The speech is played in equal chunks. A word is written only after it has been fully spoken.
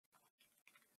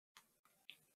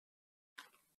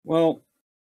Well,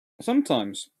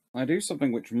 sometimes I do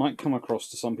something which might come across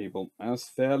to some people as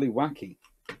fairly wacky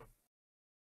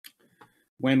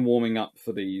when warming up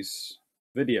for these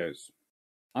videos.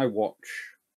 I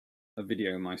watch a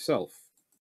video myself.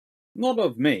 Not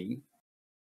of me,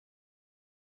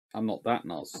 I'm not that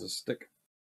narcissistic,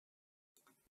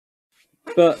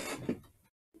 but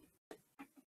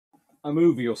a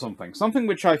movie or something. Something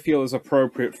which I feel is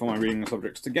appropriate for my reading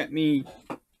subjects to get me,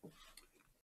 for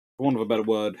want of a better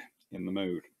word, in the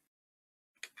mood.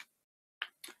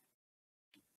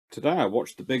 Today I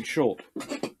watched The Big Short.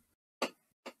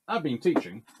 I've been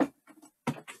teaching,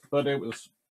 but it was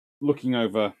looking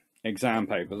over exam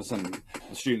papers and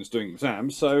the students doing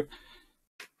exams, so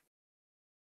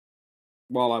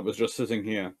while I was just sitting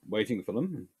here waiting for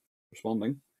them and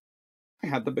responding, I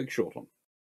had The Big Short on.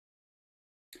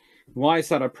 Why is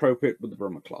that appropriate with the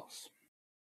Brummer Class?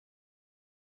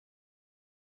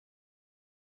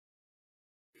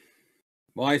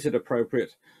 Why is it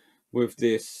appropriate with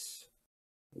this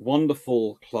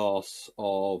wonderful class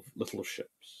of little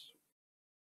ships?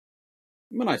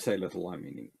 When I say little, I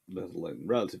mean little in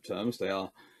relative terms. They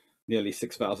are nearly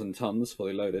 6,000 tons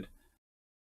fully loaded.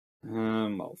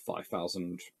 Well,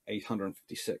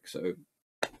 5,856. So,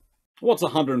 what's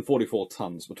 144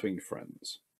 tons between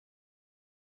friends?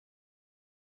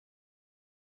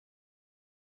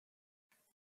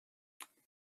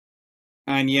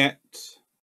 And yet,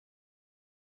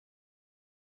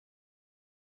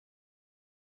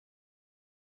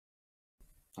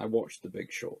 I watched The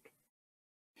Big Short.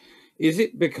 Is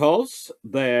it because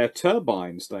their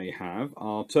turbines they have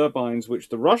are turbines which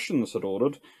the Russians had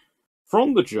ordered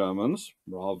from the Germans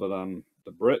rather than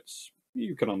the Brits?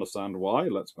 You can understand why.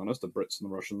 Let's be honest, the Brits and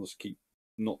the Russians keep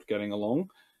not getting along.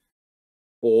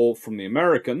 Or from the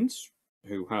Americans,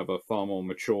 who have a far more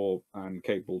mature and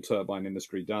capable turbine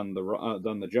industry than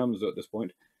the Germans do at this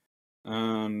point.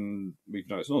 And we've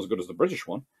know it's not as good as the British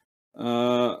one,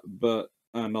 but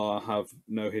and I have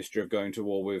no history of going to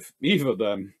war with either of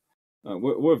them.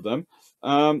 With them,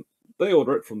 they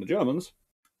order it from the Germans.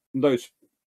 Those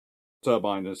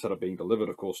turbines, instead of being delivered,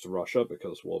 of course, to Russia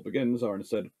because war begins, are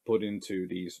instead put into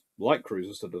these light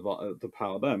cruisers to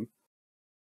power them.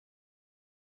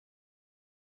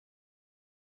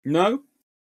 No,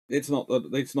 it's not the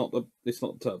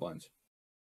turbines.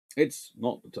 It's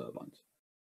not the turbines.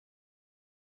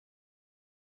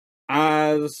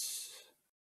 As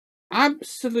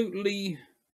absolutely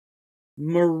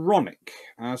moronic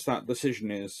as that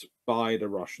decision is by the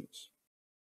Russians,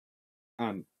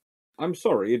 and I'm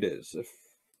sorry, it is. If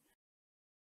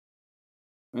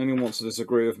anyone wants to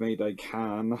disagree with me, they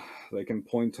can. They can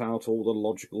point out all the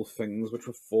logical things which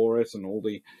were for it and all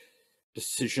the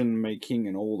decision making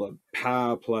and all the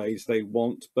power plays they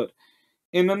want, but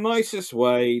in the nicest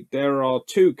way, there are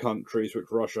two countries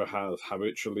which Russia has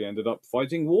habitually ended up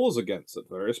fighting wars against at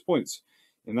various points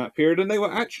in that period, and they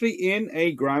were actually in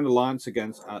a grand alliance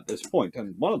against at this point,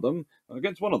 and one of them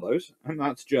against one of those, and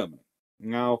that's Germany.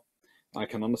 Now, I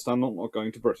can understand not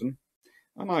going to Britain,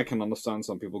 and I can understand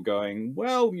some people going,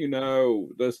 well,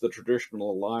 there's the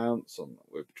traditional alliance and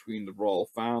between the royal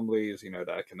families,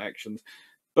 their connections,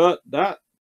 but that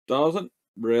doesn't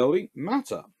really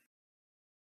matter.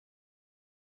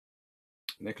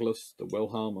 Nicholas, the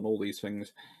Wilhelm, and all these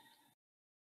things.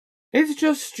 It's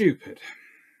just stupid.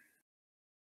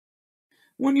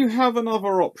 When you have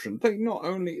another option,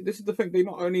 this is the thing, they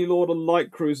not only order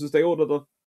light cruisers, they order the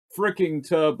freaking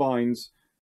turbines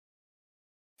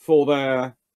for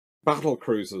their battle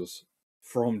cruisers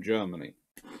from Germany.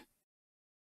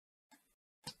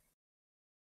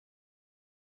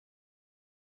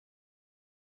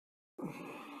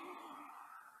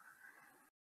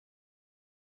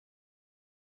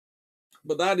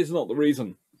 But that is not the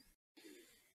reason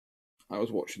I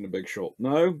was watching The Big Short.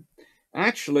 No,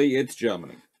 actually, it's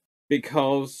Germany.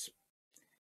 Because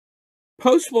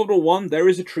post-World War I, there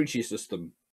is a treaty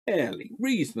system fairly,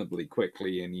 reasonably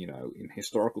quickly in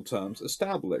historical terms,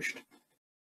 established.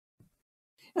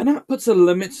 And that puts a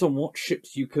limit on what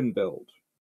ships you can build.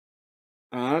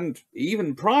 And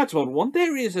even prior to World War I,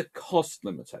 there is a cost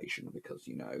limitation because,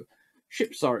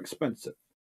 ships are expensive.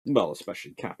 Well,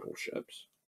 especially capital ships.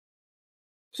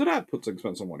 So that puts an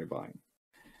expense on what you're buying.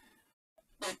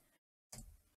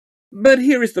 But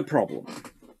here is the problem.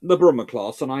 The Brummer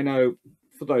Class, and I know,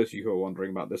 for those of you who are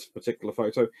wondering about this particular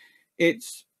photo,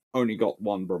 it's only got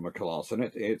one Brummer Class in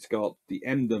it. It's got the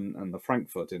Emden and the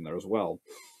Frankfurt in there as well.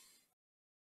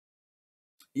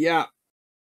 Yeah,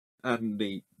 and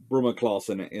the Brummer Class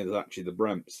in it is actually the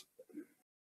Brems.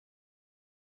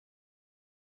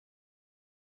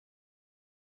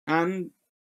 And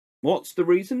What's the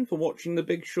reason for watching The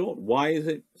Big Short? Why is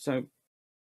it so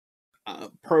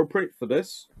appropriate for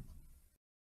this?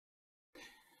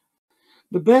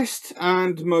 The best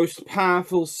and most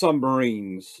powerful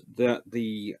submarines that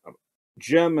the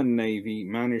German Navy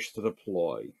managed to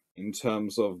deploy in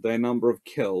terms of their number of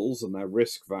kills and their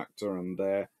risk factor and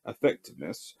their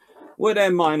effectiveness were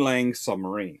their mine-laying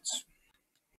submarines.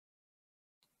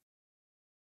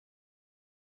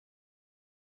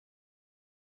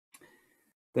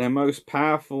 Their most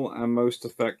powerful and most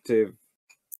effective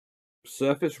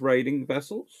surface raiding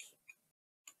vessels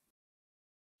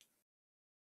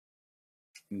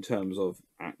in terms of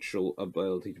actual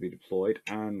ability to be deployed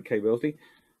and capability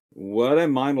were their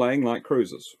mine-laying light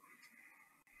cruisers.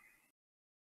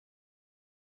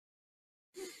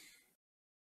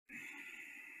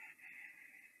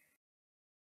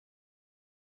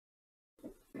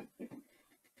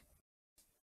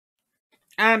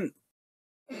 And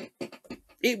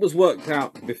it was worked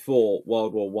out before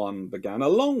World War One began, a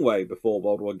long way before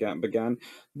World War began,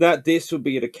 that this would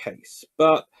be the case.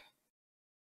 But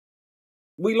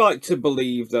we like to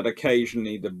believe that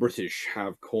occasionally the British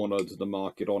have cornered the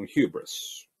market on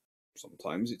hubris.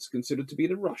 Sometimes it's considered to be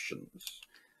the Russians,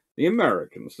 the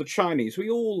Americans, the Chinese. We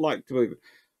all like to believe it.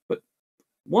 But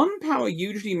one power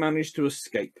usually managed to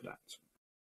escape that.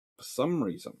 For some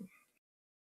reason,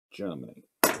 Germany.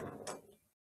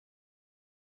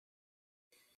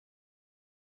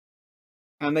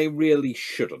 And they really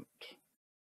shouldn't.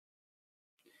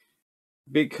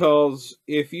 Because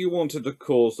if you wanted to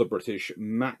cause the British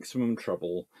maximum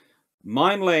trouble,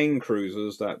 mine-laying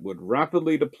cruisers that would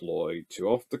rapidly deploy to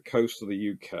off the coast of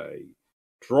the UK,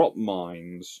 drop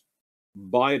mines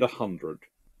by the 100,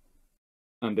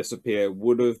 and disappear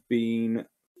would have been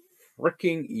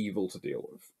freaking evil to deal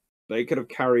with. They could have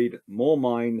carried more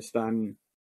mines than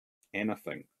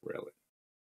anything, really.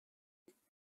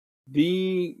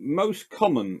 The most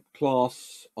common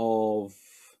class of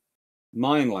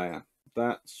mine layer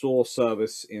that saw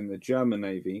service in the German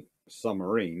Navy,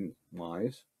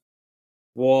 submarine-wise,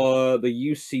 were the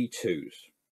UC-2s.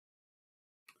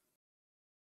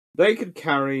 They could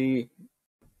carry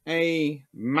a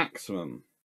maximum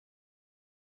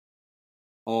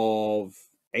of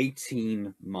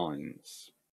 18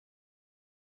 mines.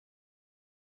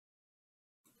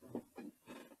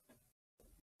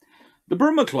 The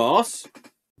Brummer Class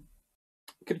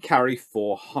could carry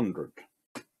 400.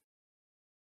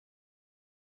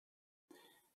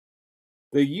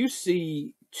 The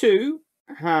UC-2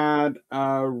 had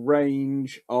a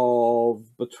range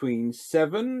of between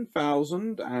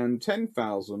 7,000 and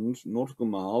 10,000 nautical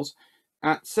miles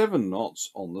at 7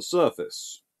 knots on the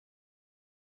surface.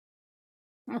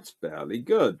 That's barely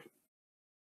good.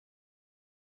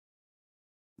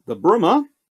 The Brummer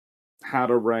had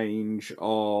a range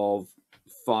of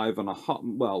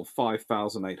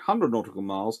 5,800 nautical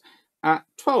miles at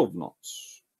 12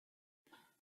 knots,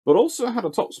 but also had a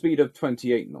top speed of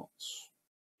 28 knots,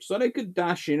 so they could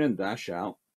dash in and dash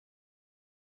out.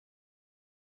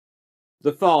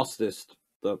 The fastest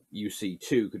the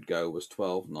UC-2 could go was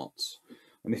 12 knots,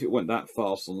 and if it went that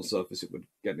fast on the surface, it would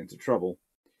get into trouble.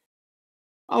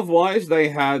 Otherwise, they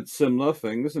had similar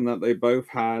things in that they both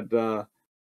had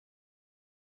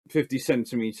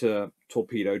 50-centimeter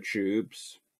torpedo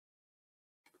tubes,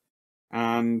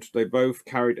 and they both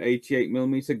carried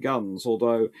 88mm guns,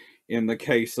 although in the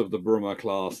case of the Brummer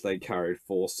class, they carried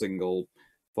 4 single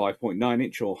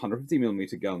 5.9-inch or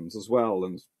 150mm guns as well,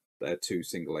 and they're 2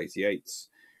 single 88s,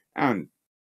 and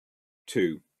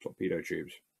 2 torpedo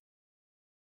tubes.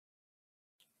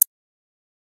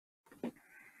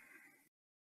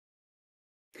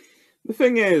 The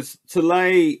thing is, to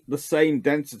lay the same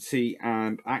density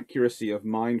and accuracy of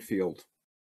minefield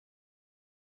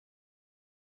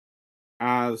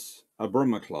as a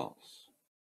Brummer class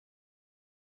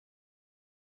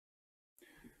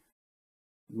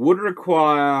would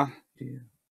require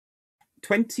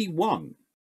 21,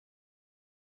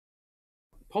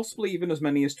 possibly even as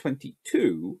many as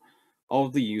 22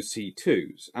 of the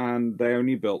UC-2s, and they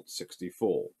only built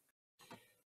 64.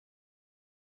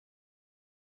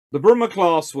 The Brummer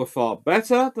class were far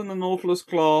better than the Nautilus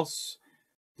class.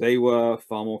 They were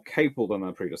far more capable than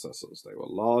their predecessors. They were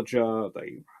larger,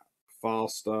 they were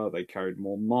faster, they carried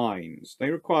more mines. They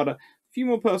required a few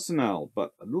more personnel,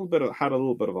 but had a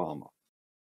little bit of armor.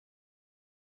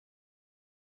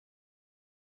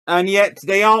 And yet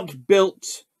they aren't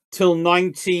built till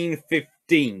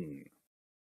 1915.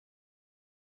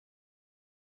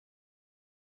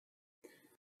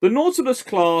 The Nautilus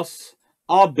class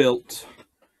are built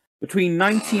between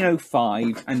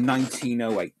 1905 and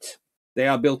 1908. They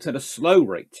are built at a slow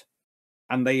rate,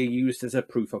 and they are used as a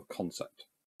proof of concept.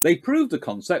 They prove the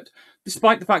concept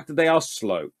despite the fact that they are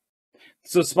slow.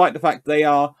 So despite the fact they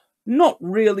are not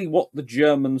really what the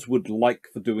Germans would like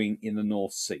for doing in the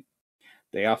North Sea.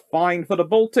 They are fine for the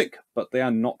Baltic, but they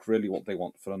are not really what they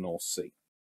want for the North Sea.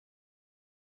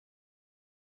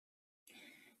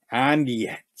 And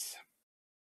yet,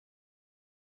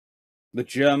 the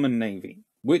German Navy,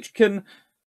 which can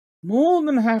more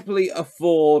than happily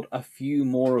afford a few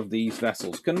more of these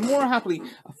vessels, can more happily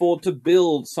afford to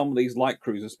build some of these light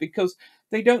cruisers because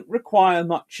they don't require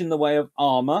much in the way of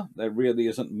armour. There really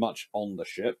isn't much on the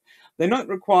ship. They don't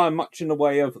require much in the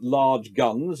way of large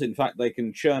guns. In fact, they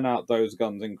can churn out those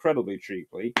guns incredibly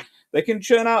cheaply. They can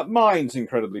churn out mines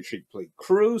incredibly cheaply.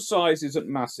 Crew size isn't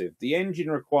massive. The engine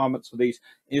requirements for these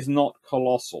is not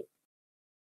colossal.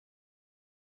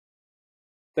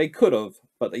 They could have,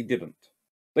 but they didn't.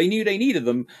 They knew they needed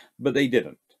them, but they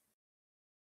didn't.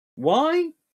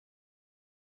 Why?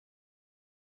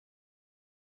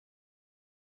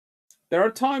 There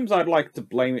are times I'd like to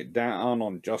blame it down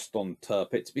on just on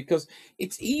Tirpitz, because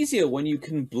it's easier when you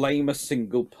can blame a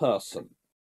single person.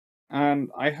 And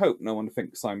I hope no one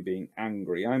thinks I'm being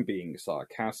angry. I'm being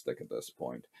sarcastic at this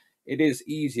point. It is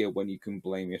easier when you can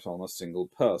blame it on a single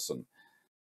person.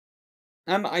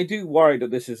 And I do worry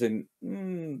that this is, to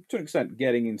an extent,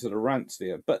 getting into the rant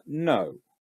sphere, but no.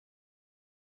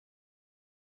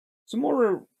 Some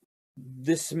more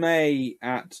dismay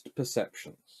at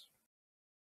perceptions.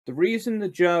 The reason the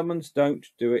Germans don't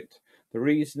do it, the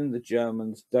reason the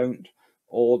Germans don't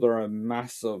order a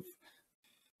mass of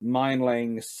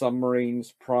mine-laying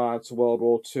submarines prior to World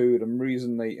War II, the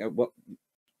reason they,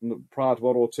 prior to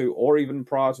World War II, or even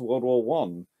prior to World War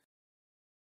I,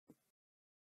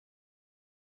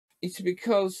 it's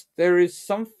because there is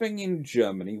something in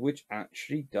Germany which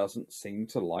actually doesn't seem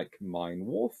to like mine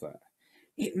warfare.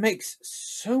 It makes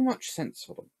so much sense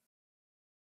for them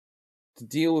to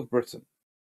deal with Britain,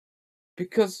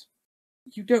 because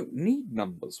you don't need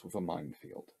numbers with a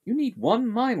minefield. You need one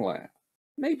mine layer,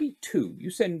 maybe two. You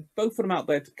send both of them out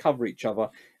there to cover each other,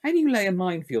 and you lay a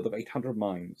minefield of 800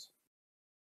 mines.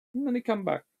 And then they come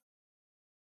back.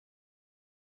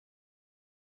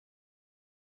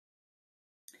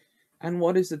 And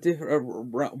what is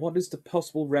the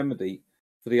possible remedy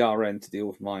for the RN to deal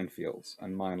with minefields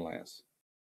and mine layers?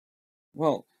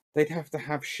 Well, they'd have to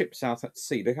have ships out at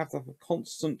sea. They'd have to have a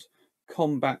constant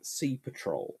combat sea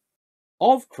patrol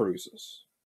of cruisers,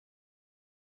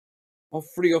 of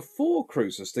 3 or 4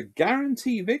 cruisers to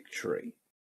guarantee victory,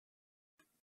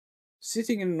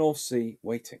 sitting in the North Sea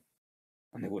waiting.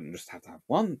 And they wouldn't just have to have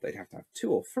one, they'd have to have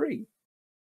 2 or 3.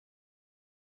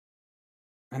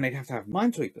 And they'd have to have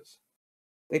minesweepers.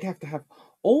 They'd have to have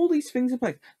all these things in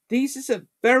place. This is a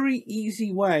very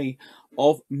easy way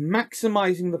of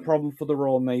maximizing the problem for the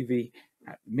Royal Navy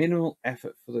at minimal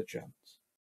effort for the Germans.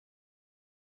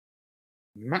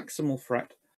 Maximal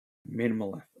threat,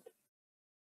 minimal effort.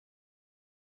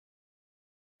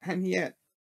 And yet,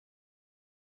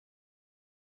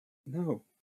 no.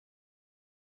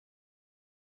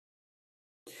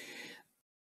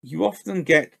 You often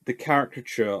get the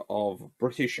caricature of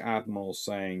British admirals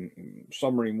saying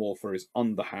submarine warfare is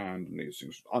underhand and these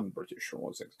things un-British and all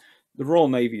those things. The Royal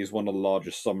Navy is one of the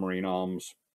largest submarine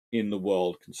arms in the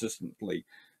world consistently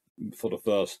for the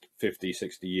first 50,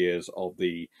 60 years of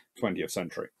the 20th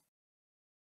century.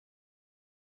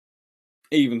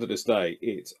 Even to this day,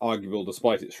 it's arguable,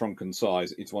 despite its shrunken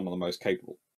size, it's one of the most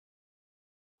capable.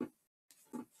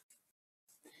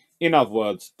 In other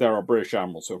words, there are British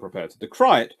admirals who are prepared to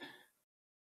decry it,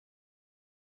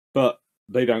 but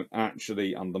they don't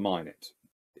actually undermine it.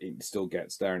 It still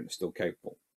gets there and it's still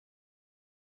capable.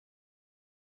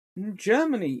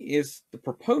 Germany is the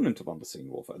proponent of undersea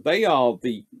warfare. They are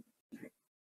the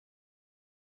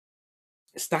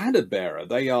standard bearer.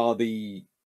 They are the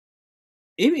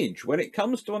image when it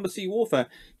comes to undersea warfare.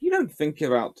 You don't think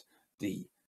about the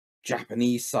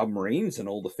Japanese submarines and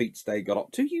all the feats they got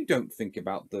up to. You don't think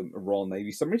about the Royal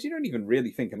Navy submarines. You don't even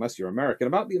really think, unless you're American,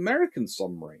 about the American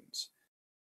submarines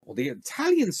or the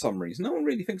Italian submarines. No one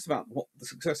really thinks about what the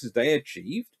successes they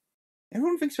achieved.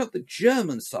 Everyone thinks about the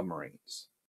German submarines.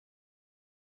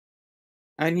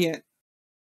 And yet,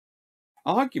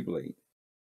 arguably,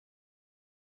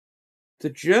 the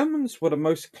Germans were the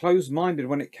most closed-minded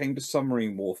when it came to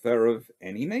submarine warfare of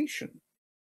any nation,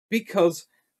 because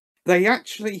they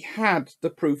actually had the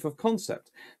proof of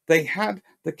concept. They had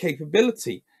the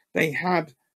capability. They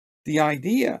had the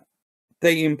idea.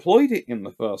 They employed it in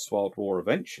the First World War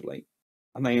eventually,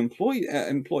 and they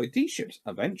employed these ships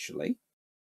eventually.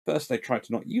 First, they tried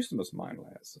to not use them as mine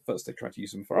layers. First, they tried to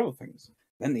use them for other things.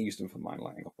 Then they used them for mine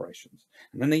laying operations.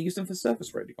 And then they used them for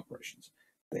surface raiding operations.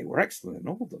 They were excellent in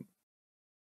all of them.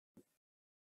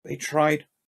 They tried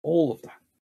all of that.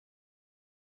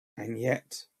 And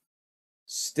yet,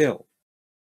 still,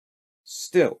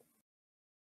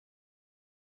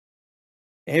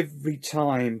 every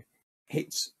time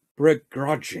it's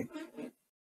begrudging.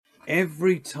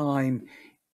 Every time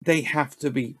they have to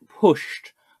be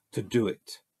pushed to do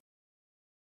it.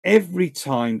 Every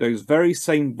time those very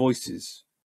same voices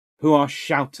who are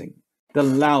shouting the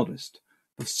loudest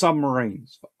for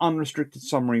submarines, for unrestricted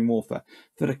submarine warfare,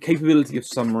 for the capability of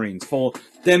submarines, for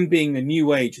them being a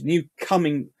new age, a new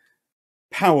coming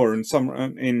power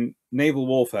in naval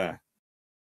warfare,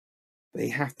 they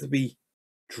have to be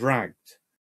dragged,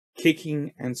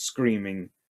 kicking and screaming,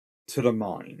 to the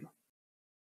mine.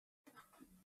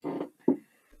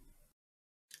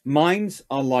 Mines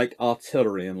are like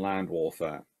artillery in land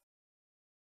warfare.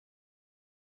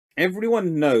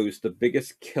 Everyone knows the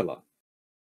biggest killer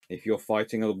if you're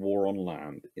fighting a war on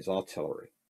land is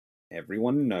artillery.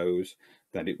 Everyone knows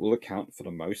that it will account for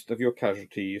the most of your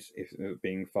casualties if they're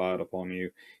being fired upon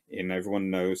you, and everyone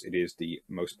knows it is the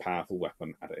most powerful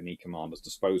weapon at any commander's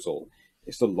disposal.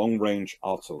 It's the long-range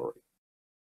artillery.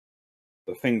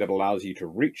 The thing that allows you to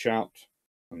reach out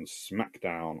and smack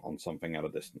down on something at a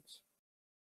distance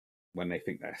when they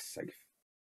think they're safe.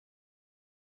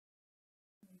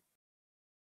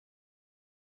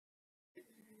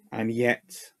 And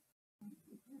yet,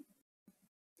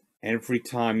 every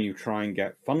time you try and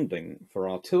get funding for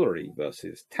artillery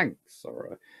versus tanks or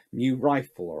a new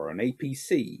rifle or an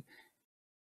APC,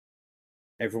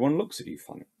 everyone looks at you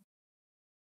funny.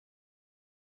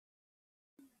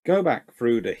 Go back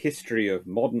through the history of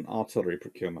modern artillery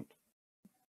procurement.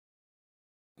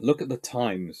 Look at the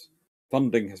times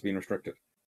funding has been restricted.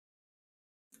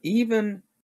 Even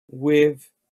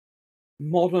with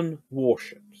modern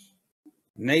warships,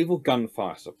 naval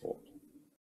gunfire support,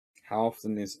 how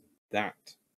often is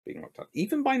that being looked at?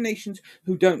 Even by nations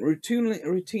who don't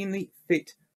routinely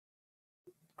fit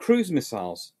cruise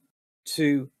missiles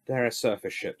to their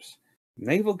surface ships,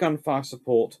 naval gunfire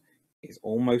support is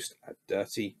almost a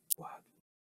dirty word.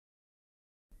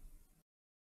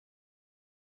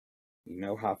 You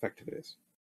know how effective it is.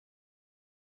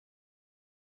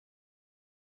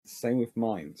 Same with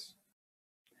mines.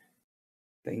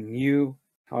 They knew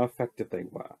how effective they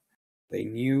were. They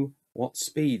knew what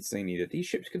speeds they needed. These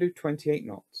ships could do 28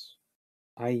 knots,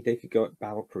 i.e. they could go at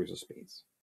battle cruiser speeds.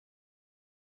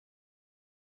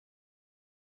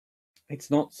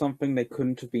 It's not something they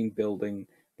couldn't have been building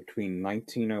between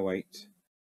 1908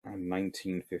 and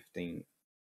 1915.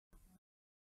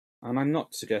 And I'm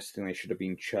not suggesting they should have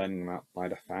been churning them out by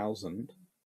the thousand,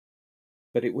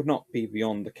 but it would not be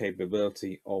beyond the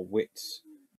capability or wits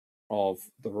of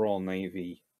the Royal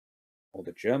Navy or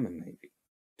the German Navy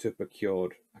to have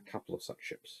procured a couple of such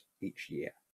ships each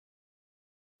year.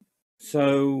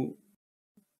 So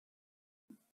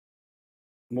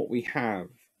what we have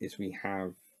is we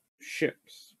have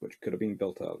ships which could have been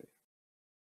built earlier.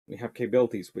 We have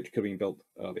capabilities which could have been built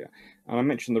earlier. And I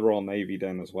mentioned the Royal Navy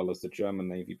then as well as the German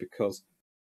Navy because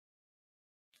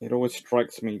it always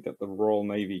strikes me that the Royal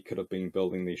Navy could have been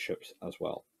building these ships as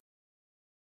well.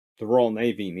 The Royal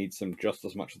Navy needs them just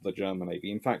as much as the German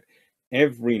Navy. In fact,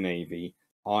 every navy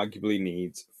arguably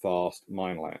needs fast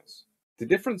mine layers. The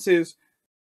difference is,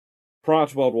 prior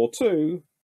to World War II,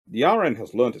 the RN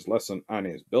has learned its lesson and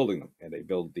is building them. And they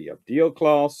build the Abdeel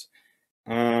class,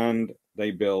 and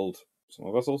they build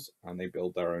small vessels, and they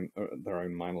build their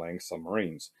own mine-laying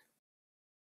submarines.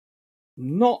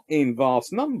 Not in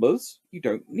vast numbers. You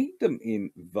don't need them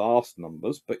in vast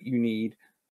numbers, but you need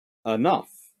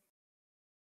enough,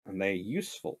 and they're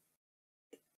useful.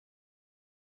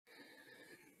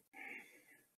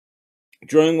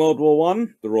 During World War I,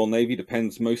 the Royal Navy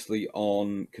depends mostly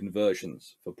on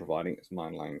conversions for providing its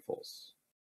mine-laying force.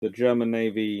 The German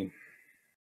Navy,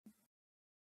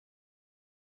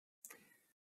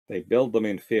 they build them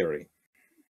in theory.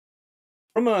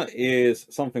 Brummer is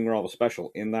something rather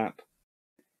special in that,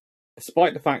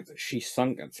 despite the fact that she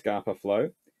sunk at Scapa Flow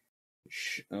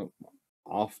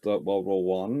after World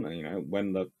War I,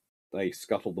 when they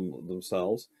scuttled them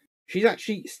themselves, she's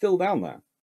actually still down there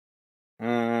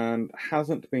and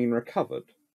hasn't been recovered.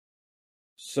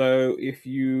 So if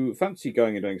you fancy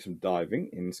going and doing some diving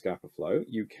in Scapa Flow,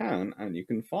 you can, and you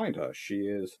can find her. She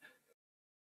is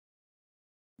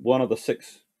one of the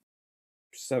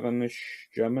 7-ish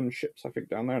German ships, I think,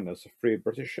 down there, and there's 3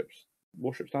 British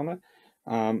warships down there.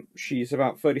 She's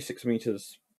about 36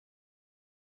 meters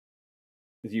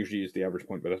Is usually is the average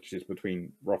point, but actually is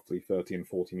between roughly 30 and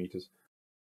 40 meters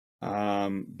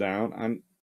down, and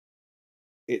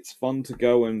it's fun to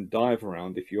go and dive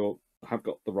around if you have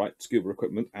got the right scuba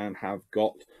equipment and have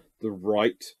got the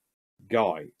right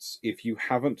guides. If you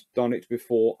haven't done it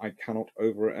before, I cannot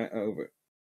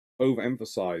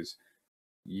overemphasize.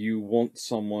 You want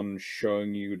someone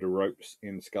showing you the ropes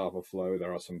in Scarpa Flow.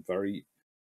 There are some very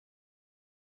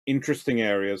interesting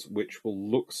areas which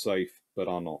will look safe but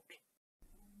are not.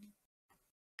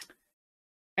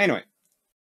 Anyway,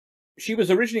 she was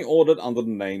originally ordered under the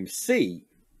name C,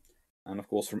 and of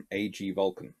course from A.G.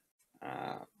 Vulcan,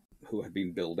 who had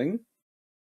been building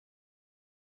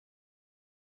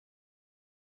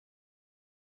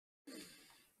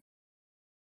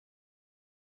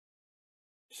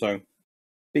so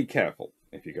be careful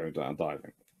if you go down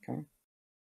diving, okay?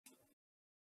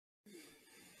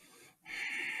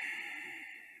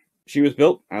 She was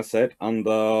built, as said,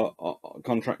 under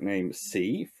contract name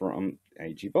C from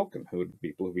A.G. Vulcan, who are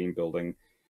people who've been building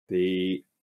the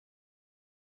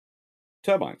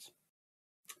turbines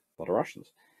for the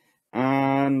Russians.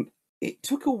 And it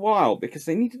took a while because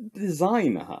they needed to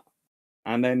design her.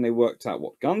 And then they worked out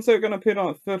what guns they were going to put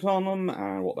on them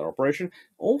and what their operation.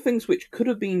 All things which could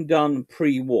have been done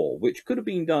pre-war, which could have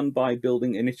been done by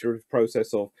building an iterative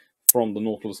process of from the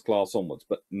Nautilus class onwards.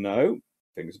 But no,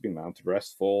 things have been allowed to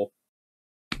rest for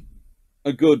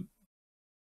a good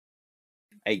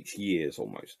 8 years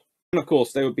almost. And of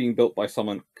course, they were being built by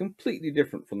someone completely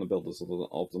different from the builders of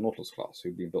the Nautilus class,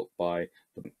 who'd been built by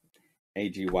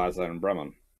A.G. Wazza and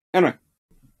Bremen. Anyway,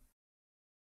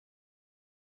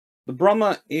 the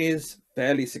Brummer is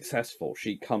fairly successful.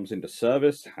 She comes into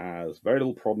service, has very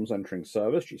little problems entering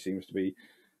service. She seems to be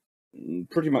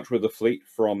pretty much with the fleet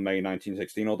from May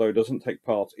 1916, although doesn't take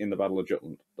part in the Battle of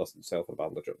Jutland, doesn't sail for the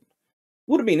Battle of Jutland.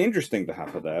 Would have been interesting to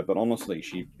have her there, but honestly,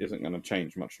 she isn't going to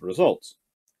change much the results.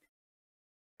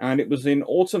 And it was in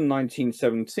autumn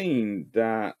 1917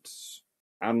 that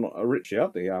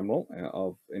Richard, the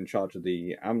admiral in charge of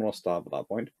the Admiral Staff at that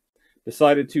point,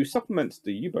 decided to supplement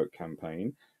the U-boat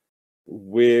campaign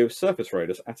with surface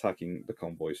raiders attacking the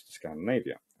convoys to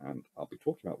Scandinavia. And I'll be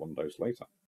talking about one of those later.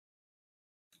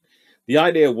 The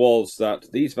idea was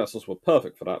that these vessels were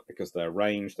perfect for that because their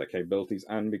range, their capabilities,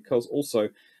 and because also,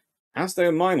 as they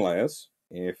were mine layers,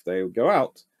 if they would go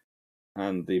out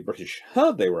and the British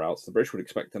heard they were out, the British would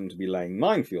expect them to be laying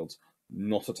minefields,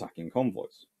 not attacking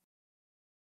convoys.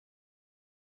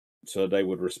 So they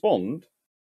would respond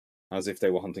as if they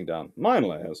were hunting down mine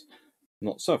layers,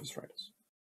 not surface raiders.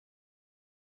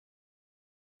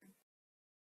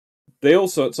 They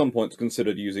also, at some point,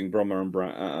 considered using Brummer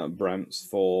and Brems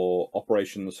for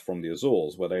operations from the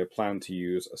Azores, where they planned to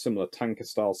use a similar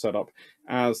tanker-style setup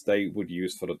as they would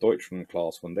use for the Deutschland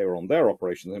class when they were on their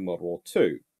operations in World War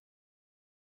II.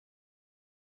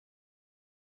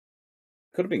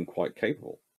 Could have been quite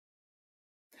capable.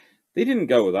 They didn't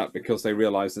go with that because they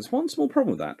realized there's one small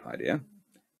problem with that idea: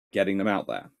 getting them out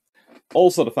there.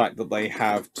 Also, the fact that they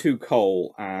have 2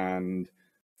 coal and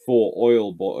 4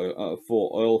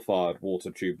 oil-fired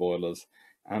water tube boilers,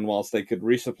 and whilst they could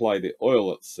resupply the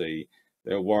oil at sea,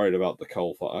 they were worried about the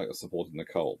coal supporting the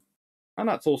coal. And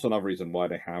that's also another reason why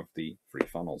they have the 3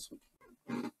 funnels.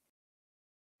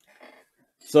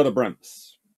 So the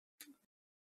Brems.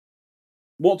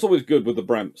 What's always good with the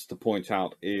Brems to point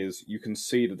out is you can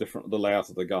see the layout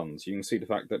of the guns. You can see the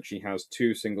fact that she has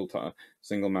 2 single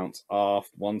mounts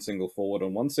aft, 1 single forward,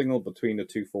 and 1 single between the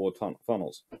 2 forward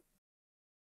funnels.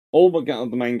 All but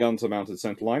the main guns are mounted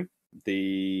centerline.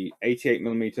 The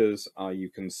 88mm, you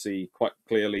can see quite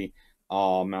clearly,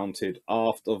 are mounted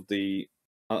aft of the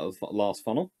last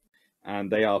funnel, and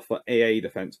they are for AA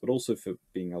defense, but also for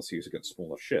being able to use against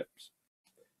smaller ships.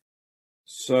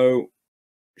 So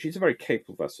she's a very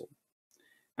capable vessel.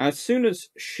 As soon as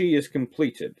she is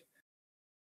completed,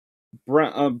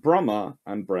 Brummer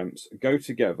and Brems go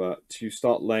together to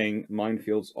start laying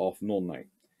minefields off Nornay.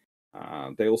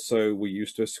 They also were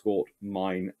used to escort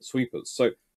mine sweepers.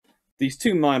 So these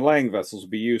 2 mine-laying vessels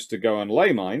would be used to go and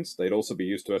lay mines. They'd also be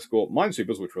used to escort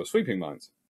minesweepers, which were sweeping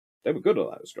mines. They were good at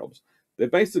those jobs.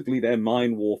 They're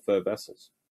mine warfare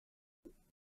vessels.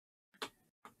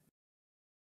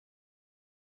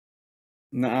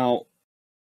 Now,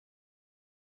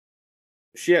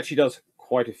 she actually does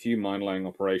quite a few mine-laying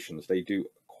operations. They do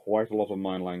quite a lot of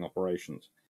mine-laying operations.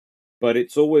 But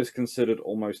it's always considered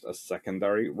almost a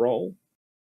secondary role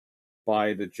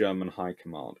by the German High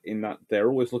Command, in that they're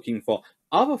always looking for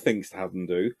other things to have them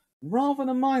do rather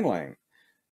than mine laying.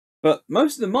 But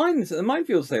most of the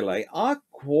minefields they lay are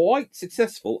quite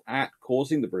successful at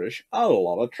causing the British a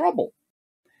lot of trouble.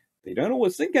 They don't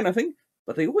always think anything,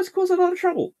 but they always cause a lot of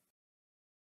trouble.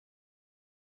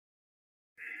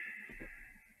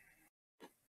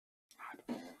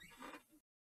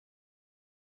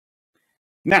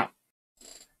 Now,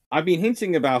 I've been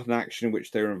hinting about an action in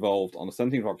which they were involved on the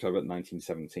 17th of October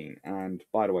 1917. And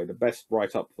by the way, the best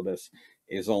write-up for this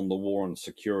is on the War and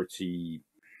Security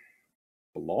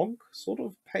blog sort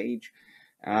of page.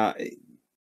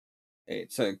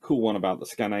 It's a cool one about the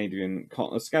Scandinavian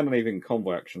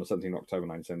convoy action of 17th October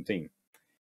 1917.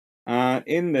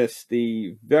 In this,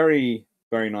 the very,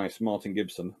 very nice Martin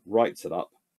Gibson writes it up.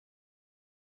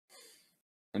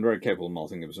 And very capable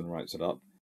Martin Gibson writes it up.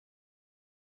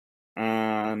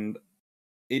 And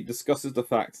it discusses the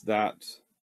fact that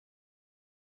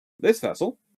this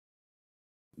vessel,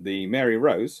 the Mary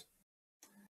Rose,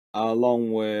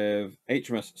 along with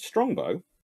HMS Strongbow,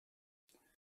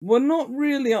 were not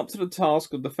really up to the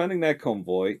task of defending their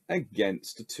convoy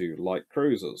against the two light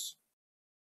cruisers.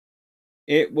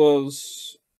 It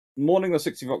was morning the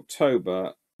 6th of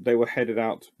October. They were headed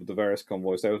out with the various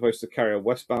convoys. They were supposed to carry a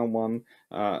westbound one.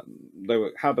 Had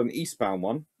an eastbound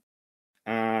one.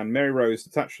 And Mary Rose,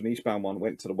 detached from the eastbound one,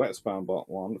 went to the westbound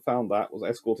one, found that, was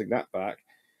escorting that back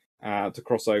to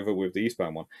cross over with the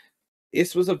eastbound one.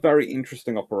 This was a very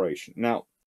interesting operation. Now,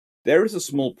 there is a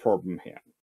small problem here.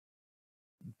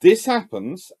 This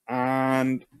happens,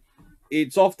 and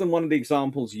it's often one of the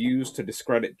examples used to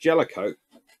discredit Jellicoe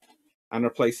and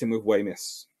replace him with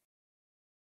Wemyss,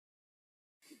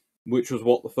 which was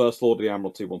what the First Lord of the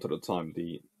Admiralty wanted at the time,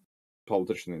 the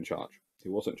politician in charge. He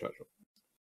was in charge of.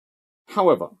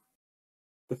 However,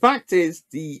 the fact is,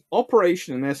 the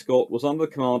operation and escort was under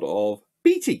the command of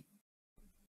Beatty.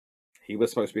 He was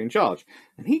supposed to be in charge,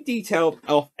 and he detailed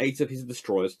off 8 of his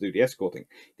destroyers to do the escorting.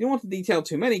 He didn't want to detail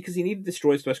too many because he needed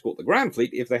destroyers to escort the Grand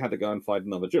Fleet if they had to go and fight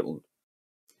another Jutland.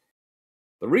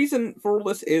 The reason for all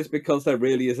this is because there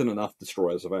really isn't enough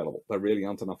destroyers available. There really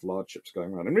aren't enough large ships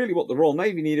going around. And really what the Royal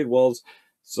Navy needed was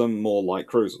some more light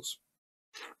cruisers.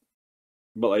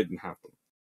 But they didn't have them.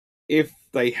 If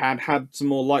they had some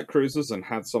more light cruisers and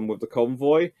had some with the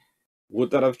convoy,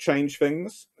 would that have changed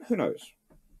things? Who knows?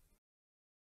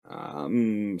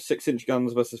 6-inch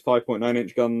guns versus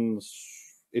 5.9-inch guns.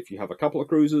 If you have a couple of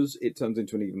cruisers, it turns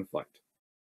into an even fight.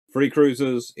 3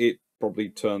 cruisers, it probably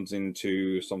turns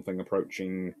into something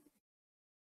approaching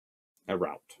a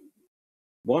rout.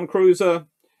 1 cruiser,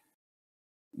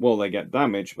 well, they get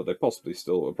damaged, but they probably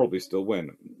still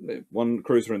win. 1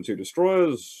 cruiser and 2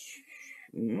 destroyers,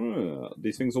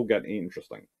 these things all get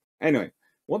interesting. Anyway,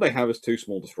 what they have is 2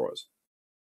 small destroyers.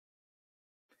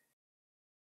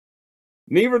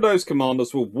 Neither of those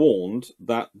commanders were warned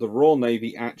that the Royal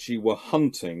Navy actually were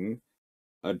hunting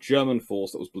a German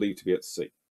force that was believed to be at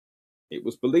sea. It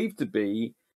was believed to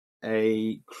be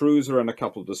a cruiser and a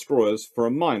couple of destroyers for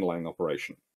a mine-laying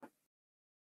operation.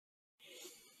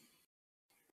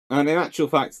 And in actual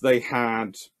fact, they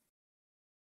had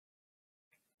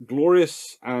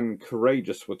Glorious and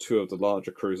Courageous were 2 of the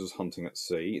larger cruisers hunting at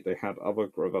sea. They had other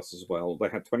vessels as well. They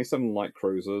had 27 light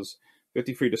cruisers,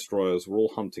 53 destroyers were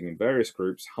all hunting in various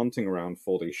groups, hunting around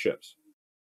for these ships.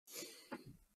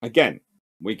 Again,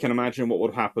 we can imagine what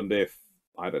would have happened if,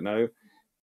 I don't know,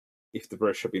 if the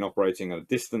British had been operating a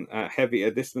distant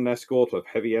escort, a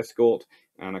heavy escort,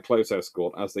 and a close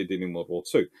escort, as they did in World War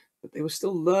II. But they were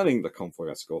still learning the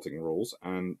convoy escorting rules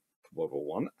and World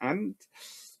War I, and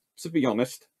to be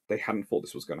honest, they hadn't thought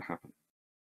this was going to happen.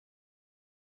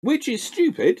 Which is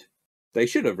stupid. They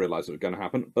should have realised it was going to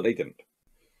happen, but they didn't.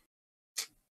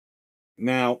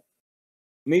 Now,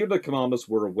 neither of the commanders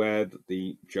were aware that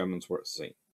the Germans were at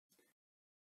sea.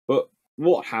 But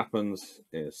what happens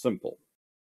is simple.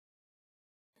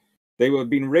 They were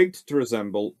being rigged to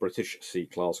resemble British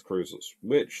C-class cruisers,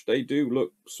 which they do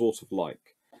look sort of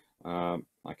like.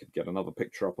 I could get another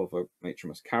picture up of a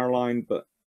HMS Caroline, but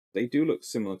they do look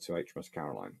similar to HMS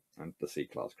Caroline and the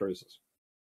C-class cruisers.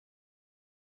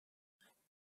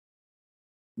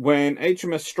 When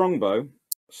HMS Strongbow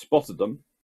spotted them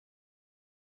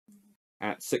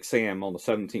at 6 a.m. on the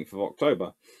 17th of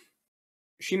October,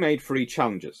 she made 3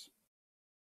 challenges,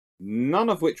 none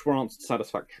of which were answered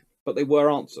satisfactorily, but they were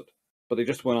answered, but they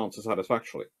just weren't answered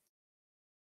satisfactorily.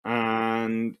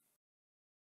 And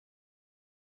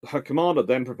her commander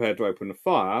then prepared to open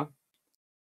fire,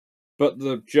 but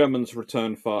the Germans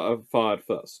fired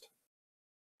first.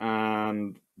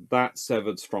 And that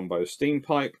severed Strongbow's steam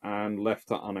pipe and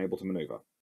left her unable to maneuver.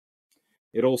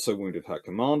 It also wounded her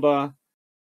commander,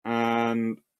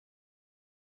 and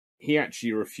he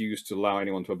actually refused to allow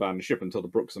anyone to abandon ship until the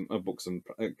books and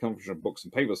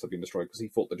papers had been destroyed, because he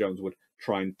thought the Germans would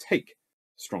try and take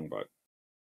Strongbow.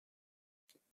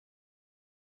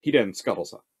 He then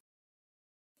scuttles her.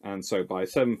 and so by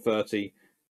 7:30,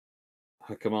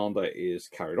 her commander is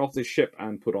carried off this ship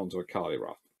and put onto a Kali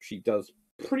raft. She does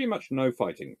pretty much no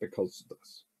fighting because of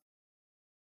this.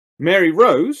 Mary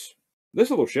Rose, this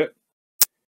little ship,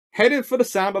 headed for the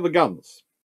sound of the guns.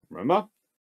 Remember?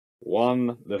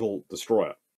 One little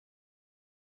destroyer.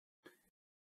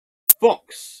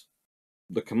 Fox,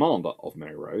 the commander of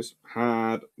Mary Rose,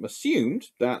 had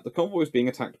assumed that the convoy was being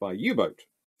attacked by a U-boat.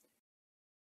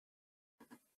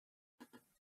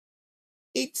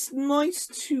 It's nice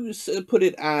to put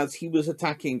it as he was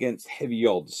attacking against heavy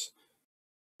odds,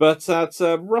 but at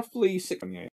roughly 6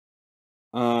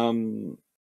 a.m.,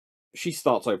 she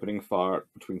starts opening fire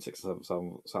between 6 and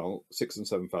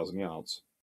 7,000 yards.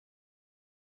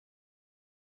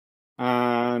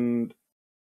 And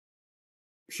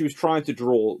she was trying to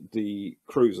draw the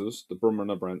cruisers, the Brummer and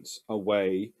the Brents,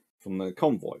 away from the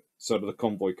convoy, so that the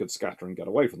convoy could scatter and get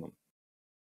away from them.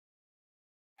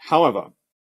 However,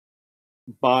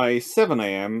 by 7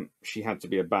 a.m., she had to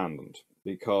be abandoned,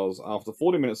 because after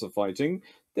 40 minutes of fighting,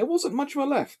 there wasn't much of her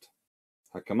left.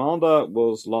 Her commander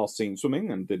was last seen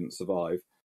swimming and didn't survive.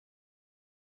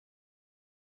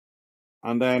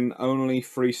 And then only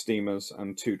 3 steamers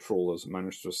and 2 trawlers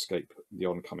managed to escape the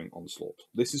oncoming onslaught.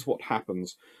 This is what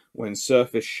happens when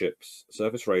surface ships,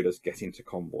 surface raiders, get into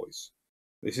convoys.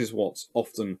 This is what's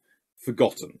often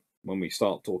forgotten when we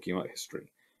start talking about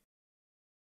history.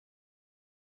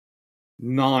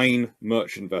 9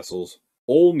 merchant vessels,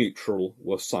 all neutral,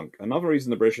 were sunk. Another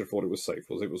reason the British thought it was safe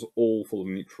was it was all full of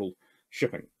neutral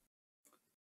shipping.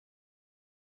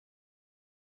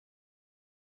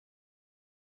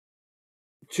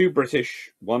 Two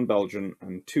British, 1 Belgian,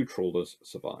 and 2 trawlers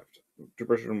survived. 2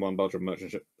 British and 1 Belgian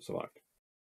merchant ship survived.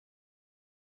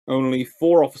 Only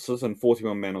 4 officers and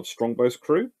 41 men of Strongbow's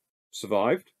crew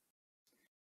survived,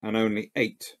 and only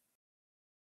 8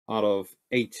 out of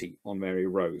 80 on Mary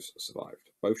Rose survived.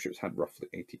 Both ships had roughly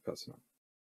 80 personnel.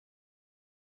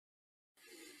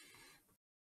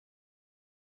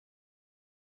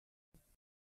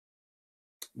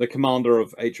 The commander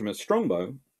of HMS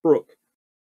Strongbow, Brooke,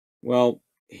 well,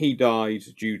 he died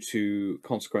due to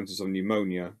consequences of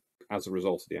pneumonia as a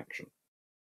result of the action.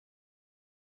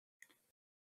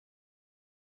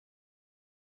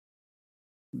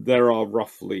 There are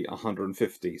roughly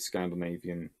 150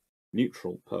 Scandinavian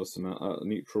neutral personnel,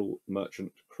 neutral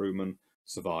merchant crewmen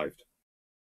survived.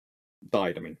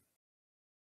 Died, I mean.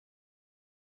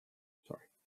 Sorry.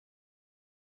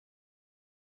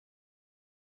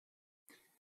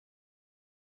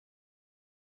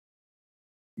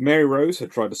 Mary Rose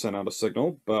had tried to send out a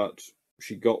signal, but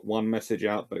she got one message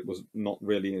out, but it was not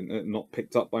really not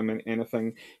picked up by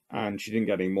anything, and she didn't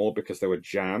get any more because they were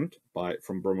jammed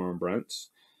from Brummer and Brents.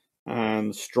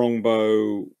 And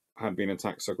Strongbow had been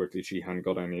attacked so quickly she hadn't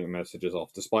got any messages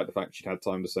off, despite the fact she'd had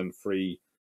time to send 3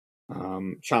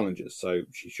 challenges, so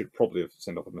she should probably have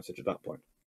sent off a message at that point.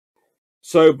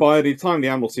 So by the time the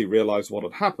Admiralty realised what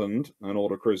had happened and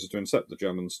ordered cruisers to intercept the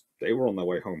Germans, they were on their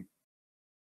way home.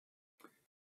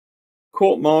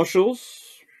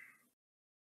 Court-martials,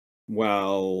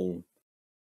 well,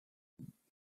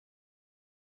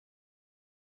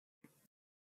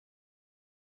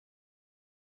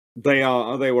 they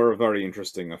were a very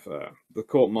interesting affair. The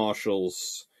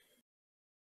court-martials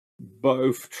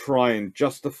both try and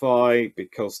justify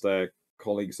because their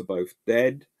colleagues are both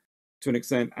dead to an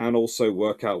extent, and also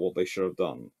work out what they should have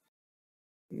done.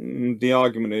 The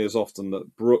argument is often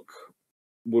that Brooke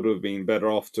would have been better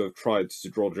off to have tried to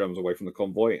draw the Germans away from the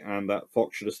convoy, and that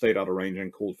Fox should have stayed out of range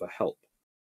and called for help.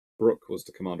 Brooke was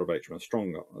the commander of HMS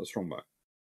Strongbow.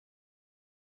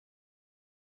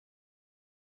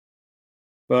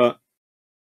 But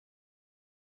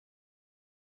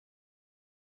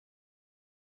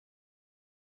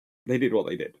they did what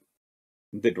they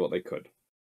did what they could.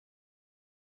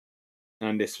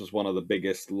 And this was one of the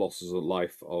biggest losses of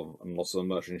life and losses of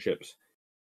merchant ships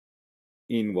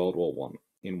in World War I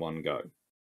in one go.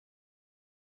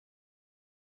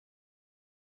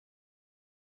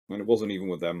 And it wasn't even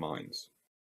with their mines.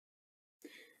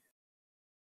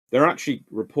 There are actually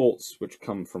reports which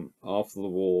come from after the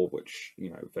war, which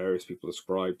various people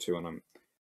ascribe to, and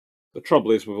the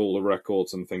trouble is with all the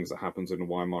records and things that happens in the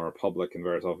Weimar Republic and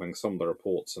various other things, some of the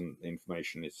reports and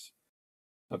information is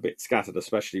a bit scattered,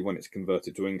 especially when it's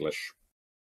converted to English.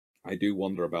 I do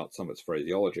wonder about some of its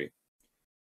phraseology.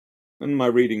 And my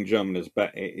reading German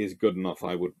is good enough.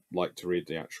 I would like to read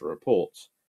the actual reports.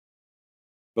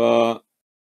 But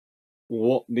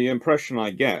what the impression I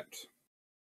get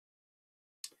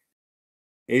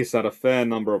is that a fair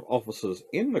number of officers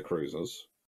in the cruisers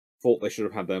thought they should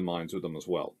have had their mines with them as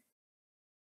well.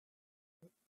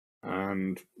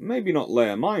 and maybe not lay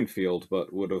a minefield,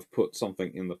 but would have put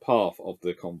something in the path of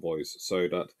the convoys so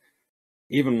that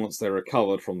even once they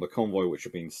recovered from the convoy which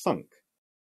had been sunk,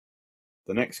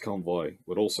 the next convoy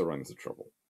would also run into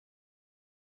trouble.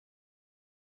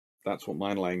 That's what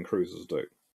mine-laying cruisers do.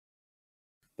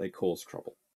 They cause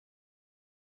trouble.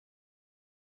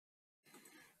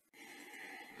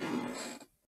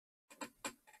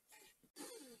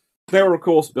 They were, of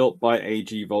course, built by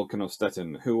A.G. Vulcan of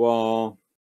Stettin, who are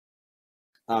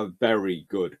a very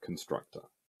good constructor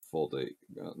for the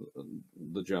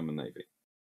German Navy.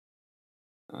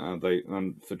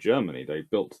 And for Germany, they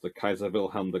built the Kaiser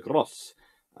Wilhelm der Grosse.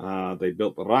 They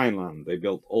built the Rhineland. They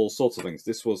built all sorts of things.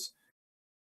 This was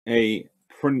a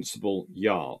principal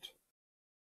yard,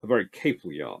 a very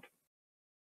capable yard.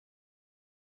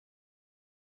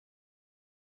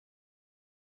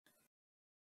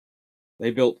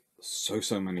 They built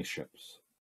so many ships,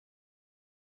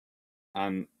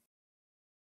 and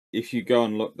if you go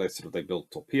and look, they built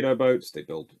torpedo boats, they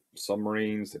built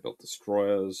submarines, they built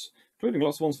destroyers, including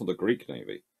lots of ones for the Greek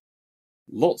Navy.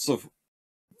 Lots of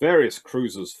various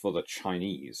cruisers for the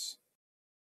Chinese.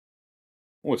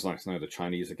 Always nice to know the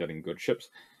Chinese are getting good ships.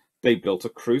 They built a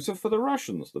cruiser for the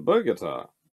Russians, the Bogota.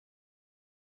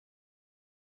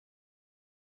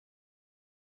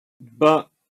 But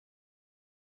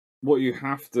what you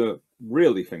have to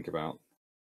really think about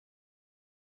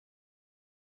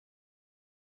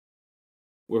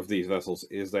with these vessels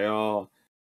is they are,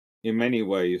 in many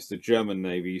ways, the German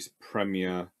Navy's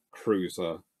premier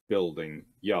cruiser building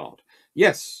yard.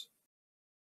 Yes,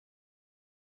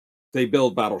 they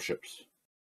build battleships,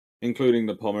 including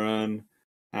the Pommern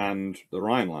and the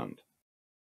Rhineland,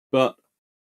 but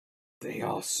they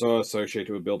are so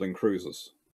associated with building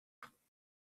cruisers.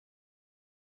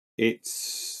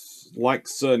 It's like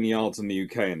certain yards in the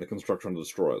UK in the construction of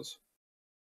destroyers.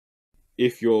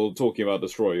 If you're talking about a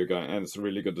destroyer, you're going, and it's a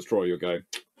really good destroyer, you're going,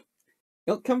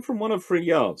 it'll come from one of 3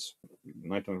 yards.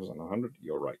 9 times 100,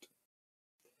 you're right.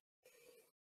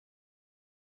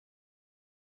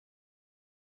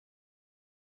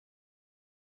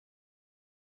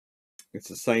 It's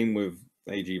the same with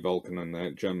A.G. Vulcan and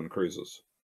their German cruisers.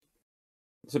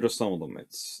 So just some of them.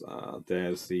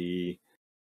 There's the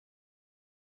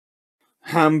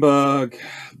Hamburg,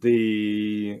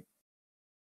 the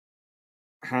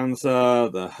Hansa,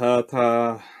 the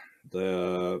Hertha,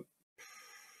 the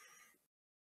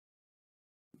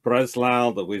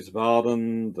Breslau, the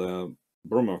Wiesbaden, the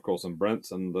Brummer, of course, and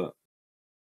Brent, and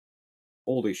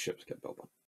all these ships get built up.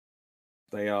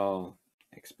 They are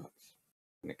experts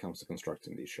when it comes to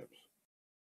constructing these ships.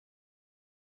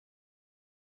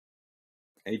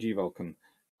 A.G. Vulcan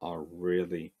are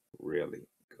really, really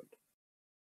good.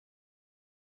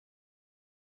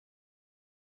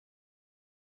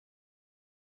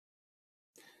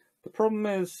 The problem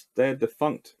is they're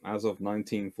defunct as of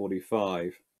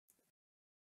 1945,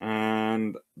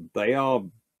 and they are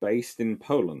based in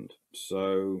Poland,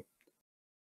 so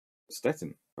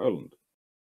Stettin, Poland.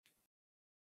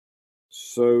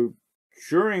 So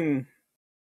during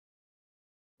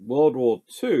World War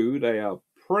II, they are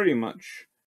pretty much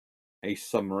a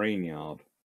submarine yard.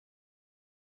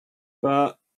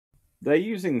 But they're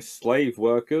using slave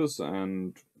workers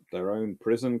and their own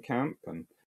prison camp and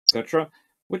etc.,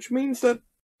 which means that,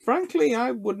 frankly,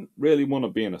 I wouldn't really want to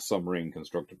be in a submarine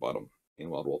constructed by them in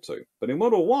World War II. But in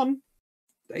World War I,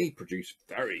 they produce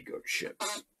very good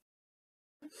ships.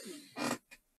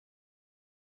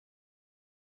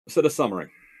 So the summary.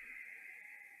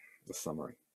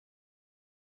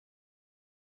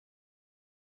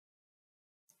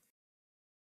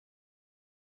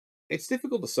 It's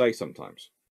difficult to say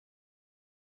sometimes,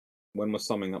 when we're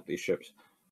summing up these ships,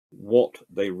 what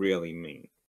they really mean.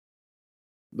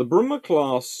 The Brummer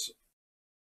Class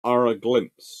are a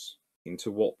glimpse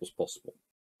into what was possible.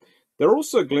 They're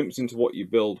also a glimpse into what you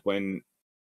build when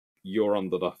you're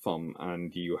under the thumb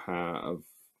and you have...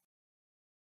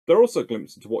 They're also a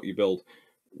glimpse into what you build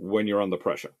when you're under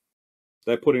pressure.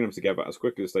 They're putting them together as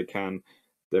quickly as they can.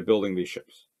 They're building these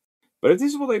ships. But if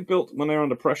this is what they built when they're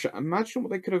under pressure, imagine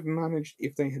what they could have managed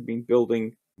if they had been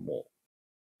building more.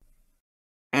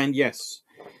 And yes,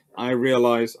 I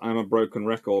realise I'm a broken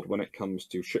record when it comes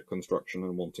to ship construction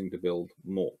and wanting to build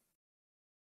more.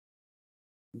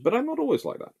 But I'm not always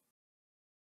like that.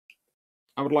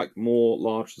 I would like more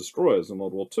large destroyers in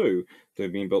World War II to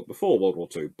have been built before World War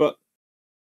II, but,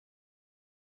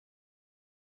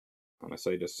 and I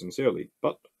say this sincerely,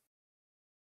 but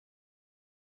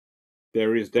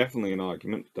there is definitely an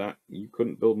argument that you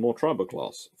couldn't build more Brummer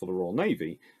Class for the Royal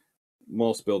Navy,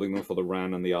 whilst building them for the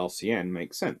RAN and the RCN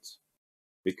makes sense.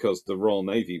 Because the Royal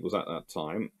Navy was at that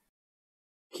time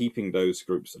keeping those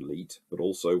groups elite, but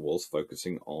also was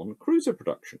focusing on cruiser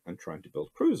production and trying to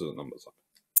build cruiser numbers up.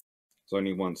 It's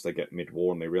only once they get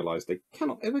mid-war and they realize they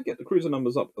cannot ever get the cruiser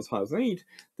numbers up as high as they need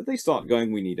that they start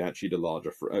going, we need actually the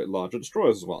larger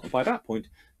destroyers as well. And by that point,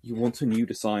 you want a new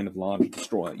design of larger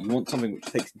destroyer. You want something which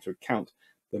takes into account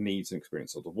the needs and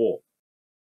experience of the war.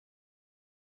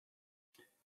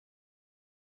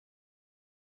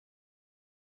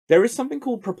 There is something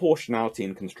called proportionality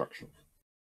in construction.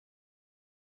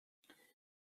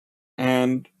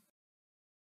 And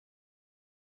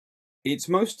it's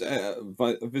most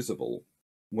visible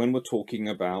when we're talking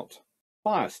about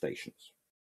fire stations.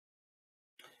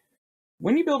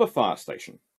 When you build a fire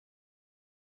station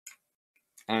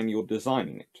and you're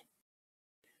designing it,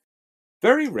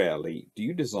 very rarely do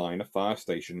you design a fire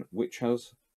station which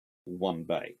has one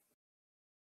bay.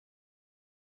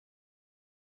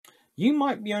 You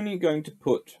might be only going to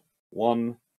put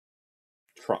one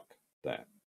truck there,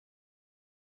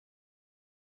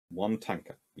 one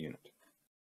tanker unit,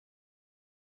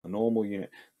 a normal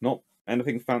unit, not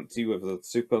anything fancy with a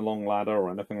super long ladder or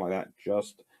anything like that,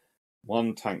 just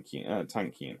one tank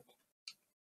unit.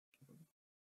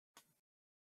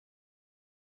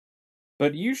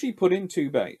 But usually put in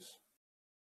 2 bays,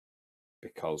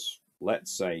 because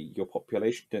let's say your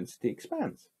population density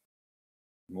expands,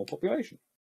 more population,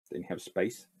 then you have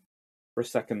space for a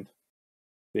second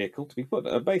vehicle to be put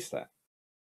at a base there.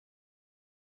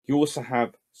 You also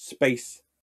have space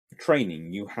for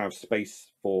training. You have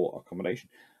space for accommodation.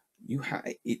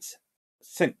 It's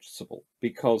sensible,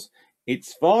 because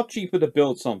it's far cheaper to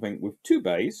build something with 2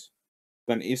 bays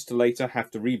than it is to later have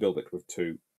to rebuild it with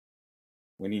 2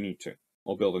 when you need to,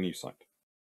 or build a new site.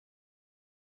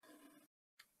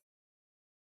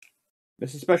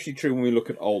 This is especially true when we look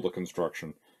at older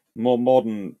construction. More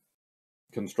modern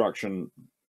construction,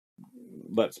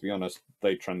 let's be honest,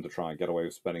 they tend to try and get away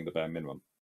with spending the bare minimum.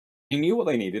 They knew what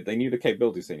they needed. They knew the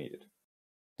capabilities they needed.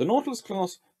 The Nautilus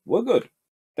class were good.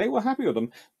 They were happy with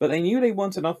them, but they knew they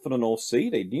weren't enough for the North Sea.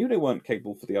 They knew they weren't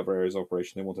capable for the other areas of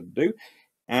operation they wanted to do,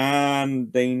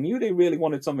 and they knew they really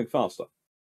wanted something faster.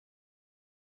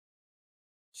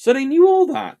 So they knew all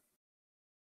that,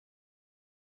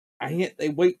 and yet they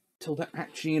wait till they're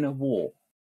actually in a war.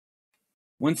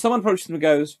 When someone approaches them and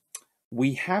goes,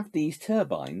 we have these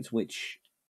turbines which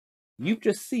you've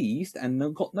just seized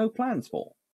and got no plans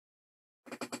for.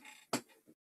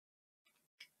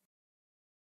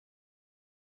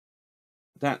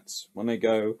 That's when they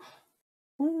go,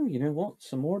 oh, you know what?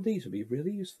 Some more of these would be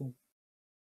really useful.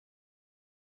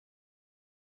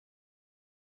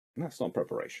 And that's not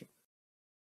preparation.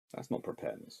 That's not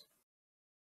preparedness.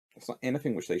 That's not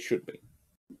anything which they should be.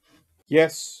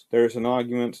 Yes, there is an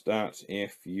argument that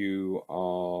if you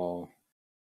are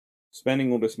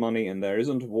spending all this money and there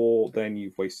isn't a war, then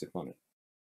you've wasted money.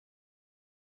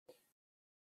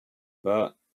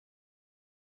 But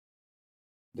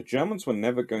the Germans were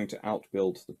never going to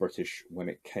outbuild the British when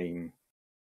it came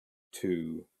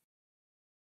to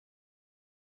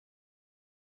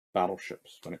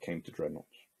battleships, when it came to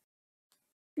dreadnoughts.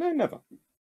 No, never.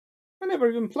 I never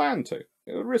even planned to.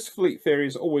 Risk fleet theory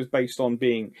is always based on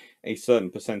being a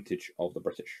certain percentage of the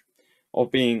British,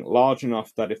 of being large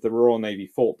enough that if the Royal Navy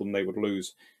fought them, they would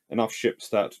lose enough ships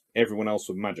that everyone else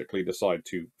would magically decide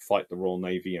to fight the Royal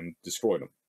Navy and destroy them.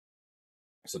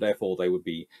 So therefore, they would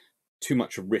be too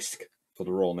much a risk for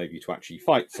the Royal Navy to actually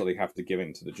fight, so they have to give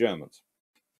in to the Germans.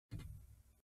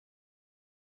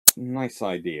 Nice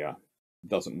idea.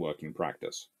 Doesn't work in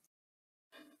practice.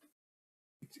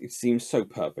 It seems so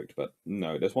perfect, but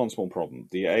no, there's one small problem.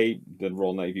 The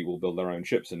Royal Navy will build their own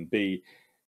ships, and B,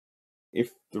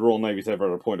 if the Royal Navy's ever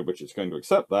at a point at which it's going to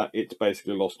accept that, it's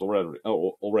basically lost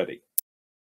already.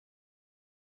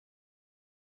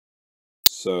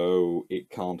 So it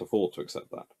can't afford to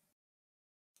accept that.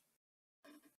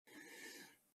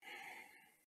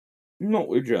 Not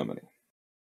with Germany.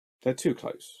 They're too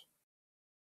close.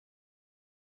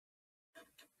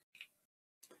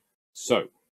 So,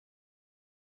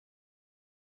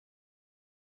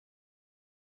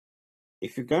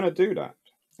 if you're going to do that,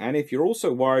 and if you're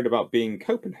also worried about being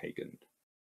Copenhagen,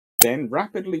 then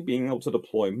rapidly being able to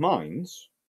deploy mines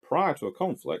prior to a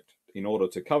conflict in order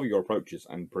to cover your approaches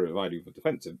and provide you with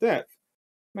defensive depth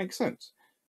makes sense.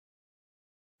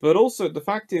 But also, the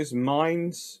fact is,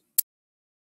 mines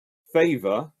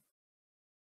favor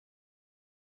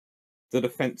the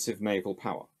defensive naval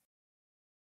power.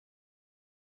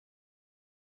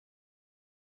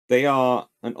 They are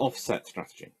an offset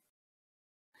strategy.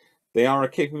 They are a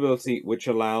capability which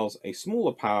allows a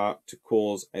smaller power to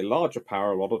cause a larger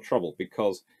power a lot of trouble,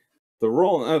 because for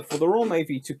the Royal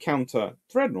Navy to counter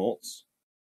dreadnoughts,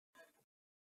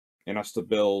 It has to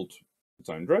build its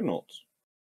own dreadnoughts.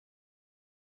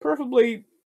 Preferably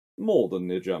more than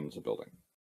the Germans are building.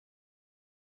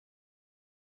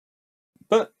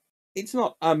 But it's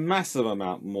not a massive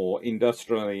amount more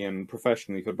industrially and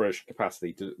professionally for British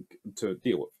capacity to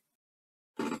deal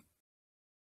with.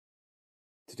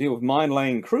 To deal with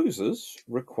mine-laying cruisers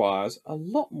requires a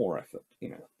lot more effort.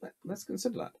 Let's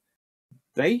consider that.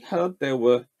 They heard there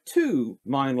were 2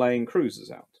 mine-laying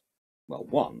cruisers out. Well,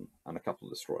 1 and a couple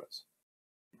of destroyers.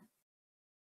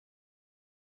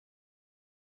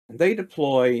 And they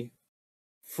deploy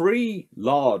 3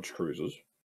 large cruisers,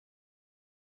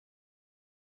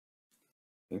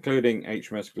 including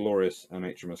HMS Glorious and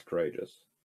HMS Courageous,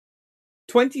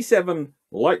 27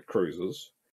 light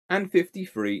cruisers, and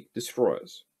 53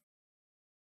 destroyers.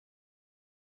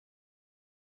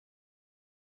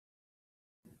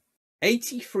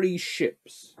 "83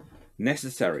 ships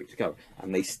necessary to go,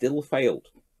 and they still failed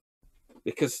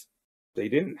because they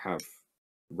didn't have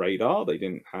radar, they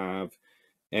didn't have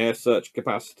air search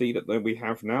capacity that we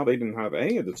have now, they didn't have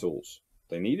any of the tools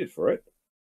they needed for it.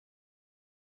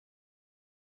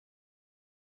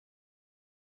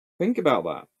 Think about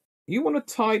that. You want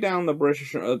to tie down the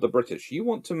British. You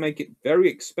want to make it very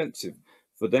expensive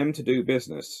for them to do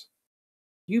business.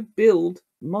 You build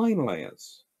mine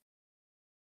layers.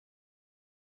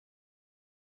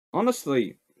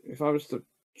 Honestly, if I was the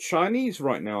Chinese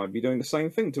right now, I'd be doing the same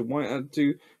thing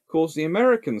to cause the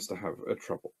Americans to have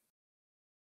trouble.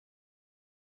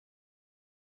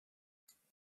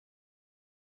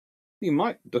 You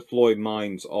might deploy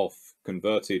mines off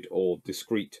converted or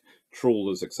discrete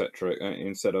trawlers, etc.,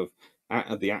 instead of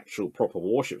the actual proper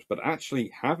warships, but actually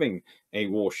having a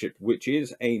warship which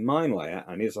is a mine layer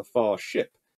and is a fast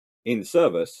ship in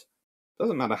service,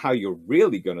 doesn't matter how you're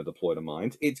really going to deploy the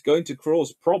mines, it's going to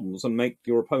cause problems and make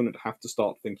your opponent have to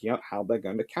start thinking out how they're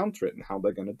going to counter it and how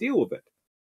they're going to deal with it.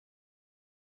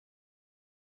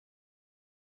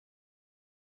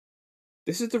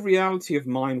 This is the reality of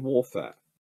mine warfare.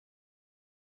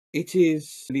 It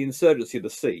is the insurgency of the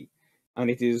sea, and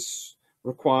it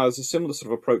requires a similar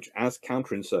sort of approach as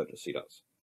counterinsurgency does.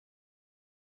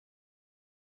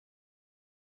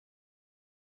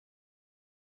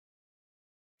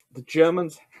 The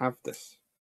Germans have this.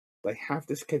 They have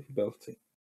this capability.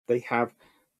 They have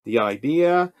the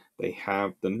idea, they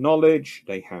have the knowledge,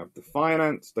 they have the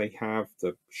finance, they have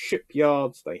the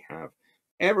shipyards, they have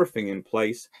everything in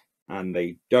place, and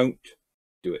they don't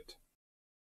do it.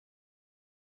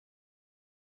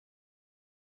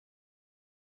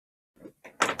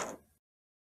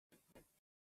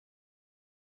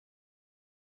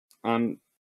 And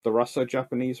the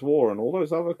Russo-Japanese War and all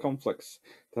those other conflicts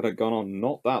that had gone on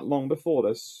not that long before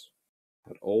this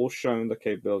had all shown the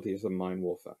capabilities of mine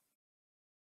warfare.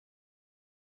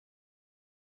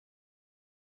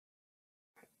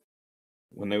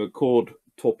 When they were called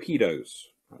torpedoes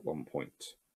at one point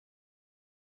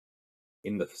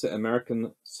in the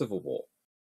American Civil War,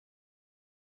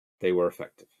 they were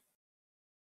effective.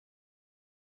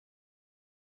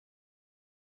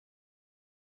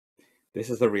 This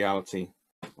is the reality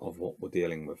of what we're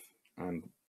dealing with and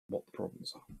what the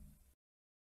problems are.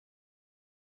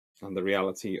 And the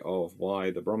reality of why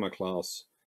the Brummer Class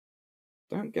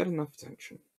don't get enough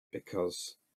attention,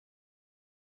 because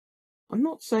I'm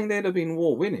not saying they'd have been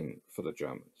war winning for the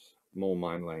Germans, more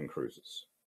mine-laying cruisers.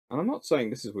 And I'm not saying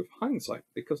this is with hindsight,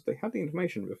 because they had the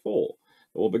information before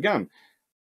the war began.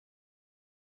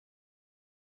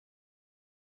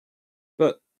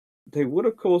 But they would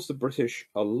have caused the British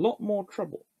a lot more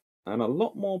trouble and a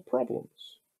lot more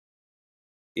problems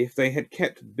if they had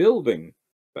kept building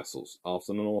vessels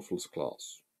after the Nautilus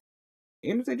class.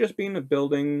 Even if they'd just been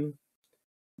building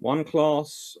one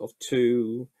class of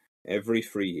 2 every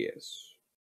 3 years.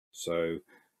 So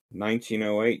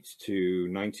 1908 to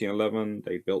 1911,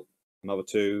 they built another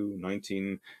 2.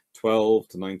 1912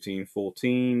 to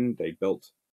 1914, they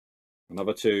built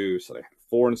another 2. So they had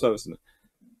 4 in service. And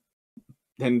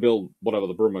then build whatever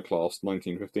the Brummer class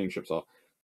 1915 ships are.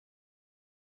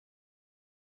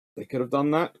 They could have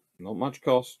done that. Not much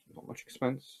cost, not much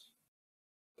expense.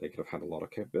 They could have had a lot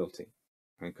of capability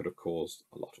and could have caused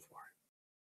a lot of worry.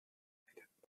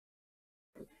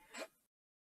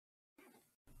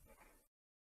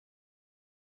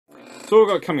 So what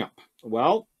we've got coming up?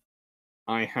 Well,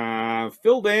 I have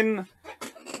filled in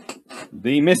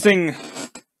the missing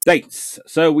dates.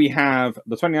 So we have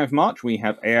the 29th of March, we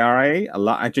have ARA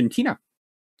La Argentina,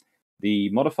 the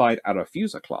modified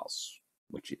Arafusa class,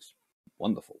 which is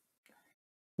wonderful.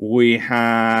 We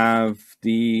have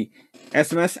the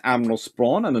SMS Admiral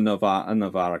Sprawn and the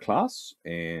Novara class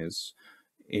is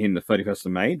in the 31st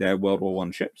of May. They're World War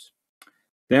I ships.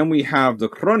 Then we have the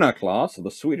Brummer Class of the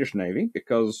Swedish Navy,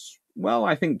 because, well,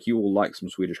 I think you all like some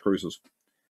Swedish cruisers,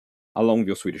 along with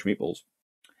your Swedish meatballs.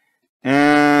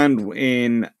 And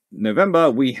in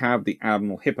November, we have the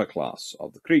Admiral Hipper class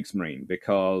of the Kriegsmarine,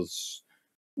 because,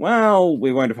 well,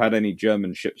 we won't have had any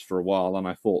German ships for a while, and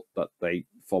I thought that they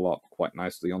follow up quite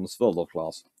nicely on the Sverdlov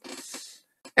class.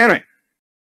 Anyway,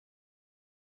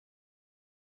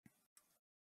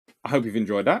 I hope you've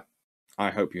enjoyed that. I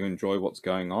hope you enjoy what's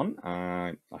going on.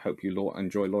 I hope you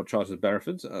enjoy Lord Charles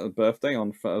Bereford's birthday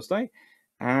on Thursday,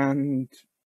 and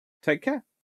take care.